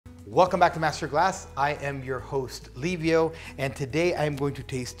Welcome back to Master Glass. I am your host, Livio, and today I am going to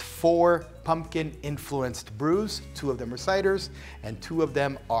taste 4 pumpkin-influenced brews. 2 of them are ciders, and 2 of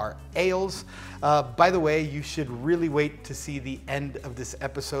them are ales. By the way, you should really wait to see the end of this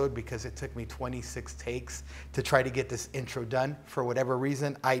episode because it took me 26 takes to try to get this intro done. For whatever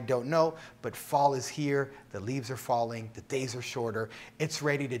reason, I don't know, but fall is here, the leaves are falling, the days are shorter. It's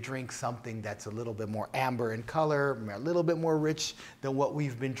ready to drink something that's a little bit more amber in color, a little bit more rich than what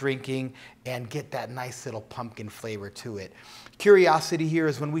we've been drinking, and get that nice little pumpkin flavor to it. Curiosity here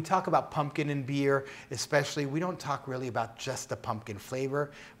is when we talk about pumpkin in beer, especially, we don't talk really about just the pumpkin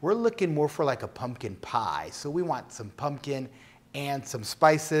flavor. We're looking more for like a pumpkin pie. So we want some pumpkin and some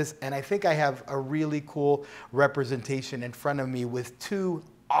spices. And I think I have a really cool representation in front of me with 2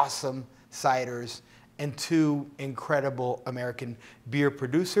 awesome ciders and 2 incredible American beer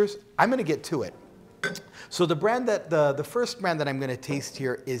producers. I'm gonna get to it. So the brand that the first brand that I'm going to taste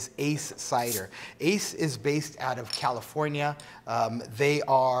here is Ace Cider. Ace is based out of California. They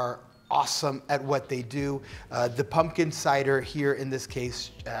are awesome at what they do. The pumpkin cider here in this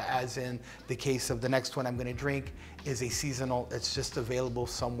case, as in the case of the next one I'm going to drink, is a seasonal. It's just available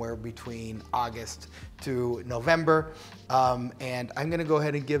somewhere between August to November. And I'm going to go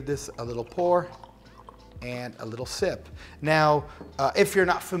ahead and give this a little pour and a little sip. Now, if you're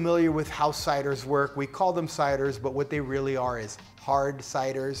not familiar with how ciders work, we call them ciders, but what they really are is hard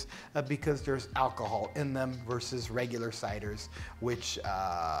ciders because there's alcohol in them versus regular ciders, which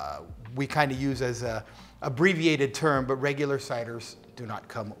we kind of use as a abbreviated term, but regular ciders do not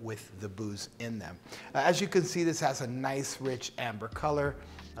come with the booze in them. As you can see, this has a nice, rich amber color,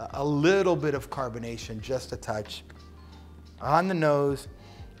 a little bit of carbonation, just a touch. On the nose,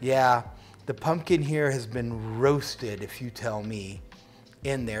 yeah, the pumpkin here has been roasted, if you tell me,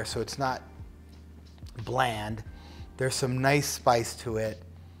 in there, so it's not bland. There's some nice spice to it.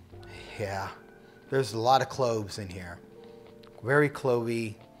 Yeah, there's a lot of cloves in here. Very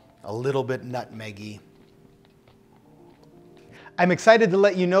clovey, a little bit nutmeggy. I'm excited to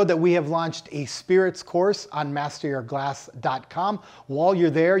let you know that we have launched a spirits course on masteryourglass.com. While you're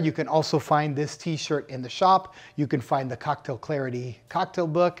there, you can also find this t-shirt in the shop. You can find the Cocktail Clarity cocktail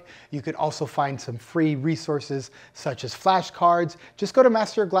book. You can also find some free resources such as flashcards. Just go to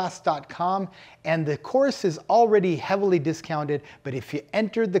masteryourglass.com, and the course is already heavily discounted, but if you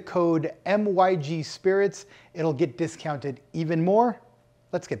enter the code MYG Spirits, it'll get discounted even more.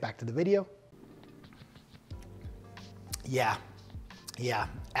 Let's get back to the video. Yeah,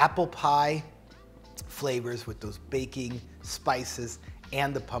 apple pie flavors with those baking spices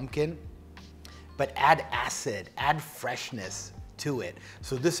and the pumpkin, but add acid, add freshness to it.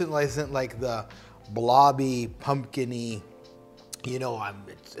 So this isn't like the blobby, pumpkin-y, you know, I'm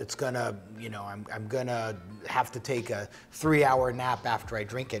gonna have to take a 3-hour nap after I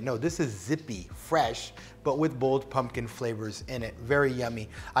drink it. No, this is zippy, fresh, but with bold pumpkin flavors in it. Very yummy.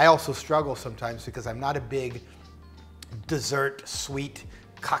 I also struggle sometimes because I'm not a big dessert sweet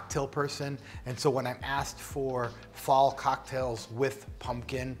cocktail person, and so when I'm asked for fall cocktails with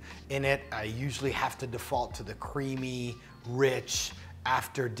pumpkin in it, I usually have to default to the creamy, rich,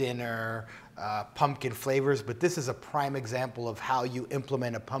 after dinner pumpkin flavors. But this is a prime example of how you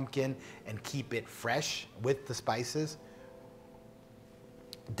implement a pumpkin and keep it fresh with the spices.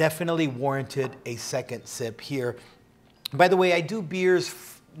 Definitely warranted a second sip here. By the way, I do beers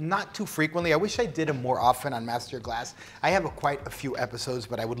not too frequently. I wish I did them more often on Master Your Glass. I have quite a few episodes,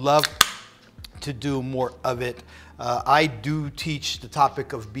 but I would love to do more of it. I do teach the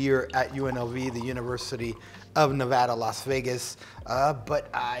topic of beer at UNLV, the University of Nevada, Las Vegas, but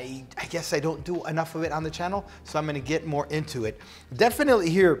I guess I don't do enough of it on the channel, so I'm gonna get more into it. Definitely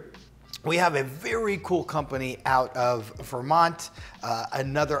here, we have a very cool company out of Vermont,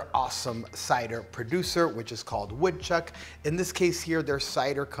 another awesome cider producer, which is called Woodchuck. In this case here, their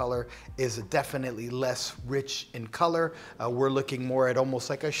cider color is definitely less rich in color. We're looking more at almost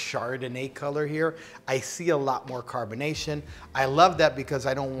like a Chardonnay color here. I see a lot more carbonation. I love that because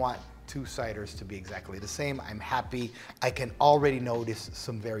I don't want 2 ciders to be exactly the same. I'm happy. I can already notice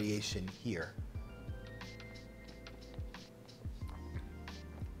some variation here.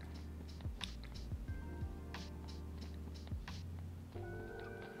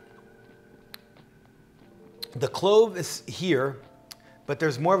 The clove is here, but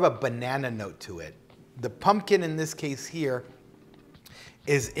there's more of a banana note to it. The pumpkin in this case here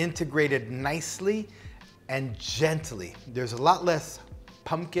is integrated nicely and gently. There's a lot less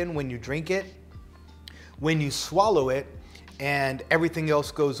pumpkin when you drink it. When you swallow it and everything else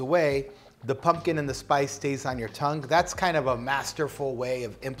goes away, the pumpkin and the spice stays on your tongue. That's kind of a masterful way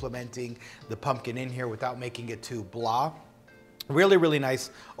of implementing the pumpkin in here without making it too blah. Really, really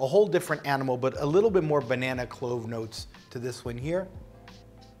nice. A whole different animal, but a little bit more banana clove notes to this one here.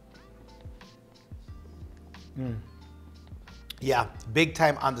 Yeah, big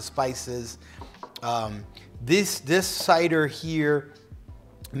time on the spices. This cider here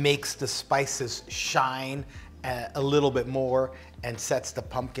makes the spices shine a little bit more and sets the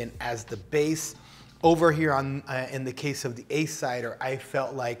pumpkin as the base. Over here on in the case of the Ace cider, I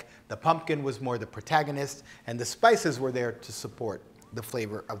felt like the pumpkin was more the protagonist and the spices were there to support the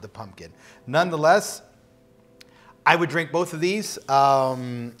flavor of the pumpkin. Nonetheless, I would drink both of these.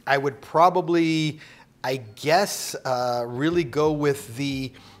 I would probably, I guess, really go with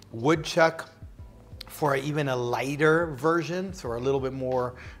the woodchuck for even a lighter version, so a little bit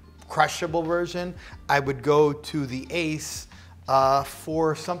more crushable version. I would go to the Ace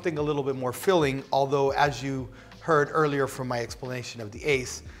for something a little bit more filling, although as you heard earlier from my explanation of the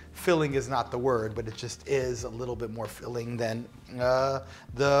Ace, filling is not the word, but it just is a little bit more filling than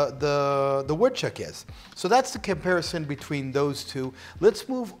the woodchuck is. So that's the comparison between those two. Let's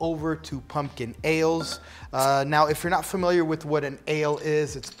move over to pumpkin ales. Now, if you're not familiar with what an ale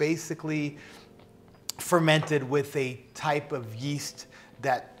is, it's basically fermented with a type of yeast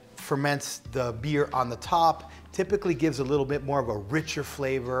that ferments the beer on the top, typically gives a little bit more of a richer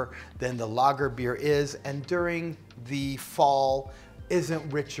flavor than the lager beer is, and during the fall isn't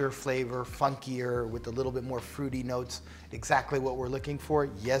richer flavor, funkier, with a little bit more fruity notes. Exactly what we're looking for?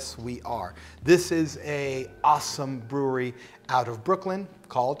 Yes, we are. This is a awesome brewery out of Brooklyn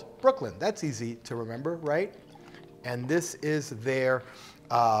called Brooklyn. That's easy to remember, right? And this is their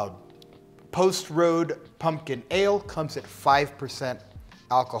Post Road Pumpkin Ale. Comes at 5%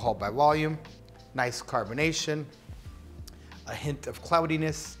 alcohol by volume. Nice carbonation, a hint of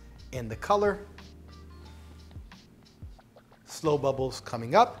cloudiness in the color. Slow bubbles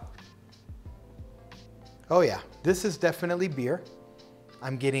coming up. Oh yeah, this is definitely beer.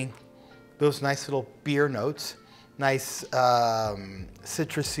 I'm getting those nice little beer notes. Nice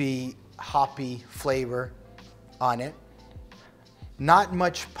citrusy, hoppy flavor on it. Not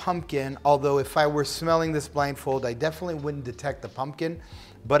much pumpkin, although if I were smelling this blindfold, I definitely wouldn't detect the pumpkin,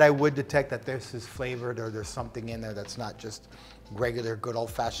 but I would detect that this is flavored or there's something in there that's not just regular good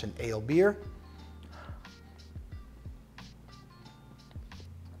old-fashioned ale beer.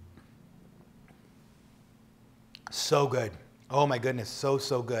 So good. Oh my goodness, so,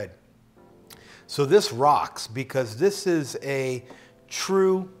 so good. So this rocks because this is a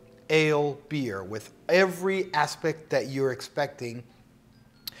true ale beer with every aspect that you're expecting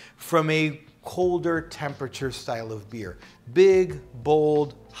from a colder temperature style of beer. Big,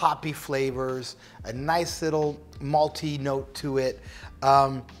 bold, hoppy flavors, a nice little malty note to it.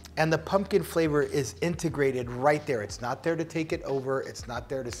 And the pumpkin flavor is integrated right there. It's not there to take it over. It's not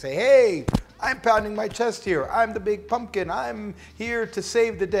there to say, hey, I'm pounding my chest here. I'm the big pumpkin. I'm here to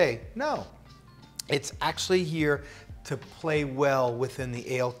save the day. No, it's actually here to play well within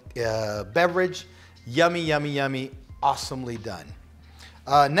the ale beverage. Yummy, yummy, yummy, awesomely done.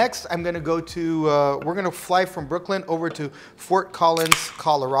 Next, I'm gonna go to, we're gonna fly from Brooklyn over to Fort Collins,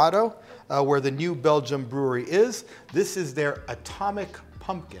 Colorado, where the New Belgium Brewery is. This is their Atomic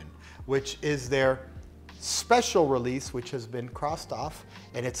Pumpkin, which is their special release, which has been crossed off,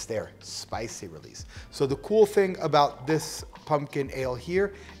 and it's their spicy release. So the cool thing about this pumpkin ale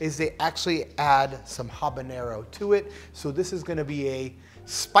here is they actually add some habanero to it. So this is gonna be a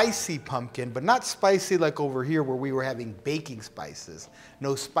spicy pumpkin, but not spicy like over here where we were having baking spices.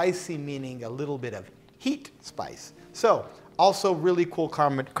 No, spicy meaning a little bit of heat spice. So also really cool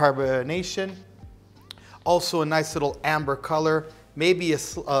carbonation. Also a nice little amber color, maybe a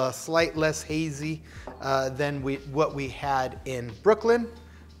slight less hazy than what we had in Brooklyn.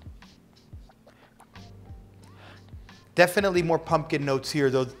 Definitely more pumpkin notes here,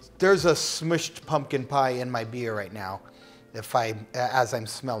 though. There's a smushed pumpkin pie in my beer right now, as I'm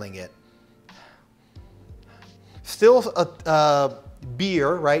smelling it. Still a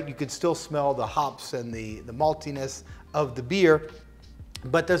beer, right? You could still smell the hops and the maltiness of the beer,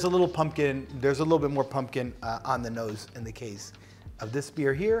 but there's a little pumpkin. There's a little bit more pumpkin on the nose in the case of this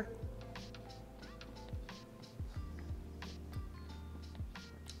beer here.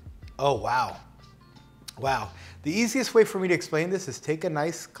 Oh, wow. Wow. The easiest way for me to explain this is take a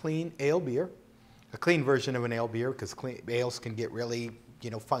nice clean ale beer, a clean version of an ale beer, because ales can get really,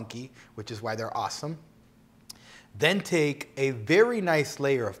 funky, which is why they're awesome. Then take a very nice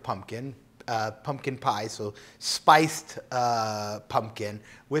layer of pumpkin pie, so spiced pumpkin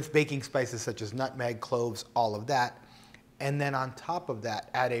with baking spices such as nutmeg, cloves, all of that. And then on top of that,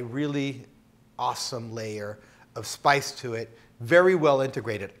 add a really awesome layer of spice to it, very well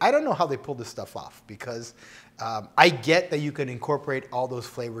integrated. I don't know how they pull this stuff off because I get that you can incorporate all those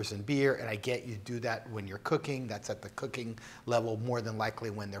flavors in beer, and I get you do that when you're cooking. That's at the cooking level more than likely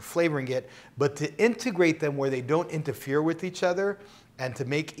when they're flavoring it. But to integrate them where they don't interfere with each other and to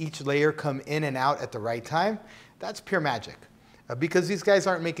make each layer come in and out at the right time, that's pure magic. Because these guys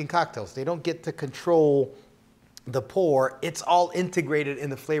aren't making cocktails. They don't get to control the pour. It's all integrated in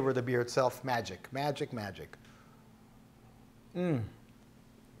the flavor of the beer itself. Magic, magic, magic.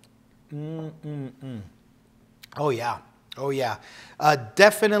 Oh yeah, oh yeah.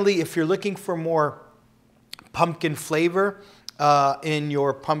 Definitely, if you're looking for more pumpkin flavor in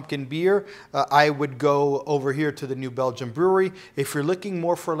your pumpkin beer, I would go over here to the New Belgium Brewery. If you're looking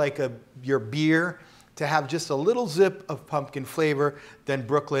more for like your beer to have just a little zip of pumpkin flavor, then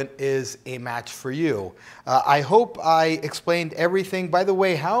Brooklyn is a match for you. I hope I explained everything. By the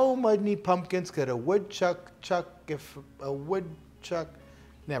way, how many pumpkins could a woodchuck chuck if a woodchuck?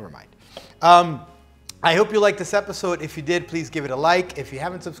 Never mind. I hope you liked this episode. If you did, please give it a like. If you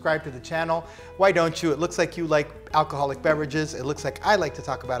haven't subscribed to the channel, why don't you? It looks like you like alcoholic beverages. It looks like I like to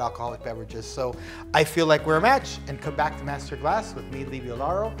talk about alcoholic beverages. So I feel like we're a match. And come back to Master Glass with me, Livio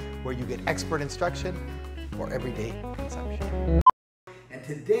Laro, where you get expert instruction for everyday consumption. And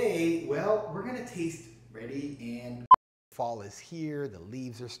today, well, we're gonna taste, ready, and fall is here. The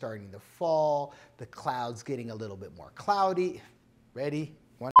leaves are starting to fall. The clouds getting a little bit more cloudy. Ready?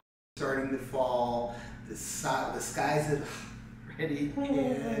 Starting to fall, the skies are ready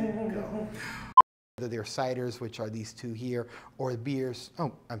and go. Whether they're ciders, which are these two here, or beers.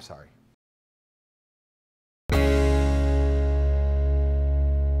 Oh, I'm sorry.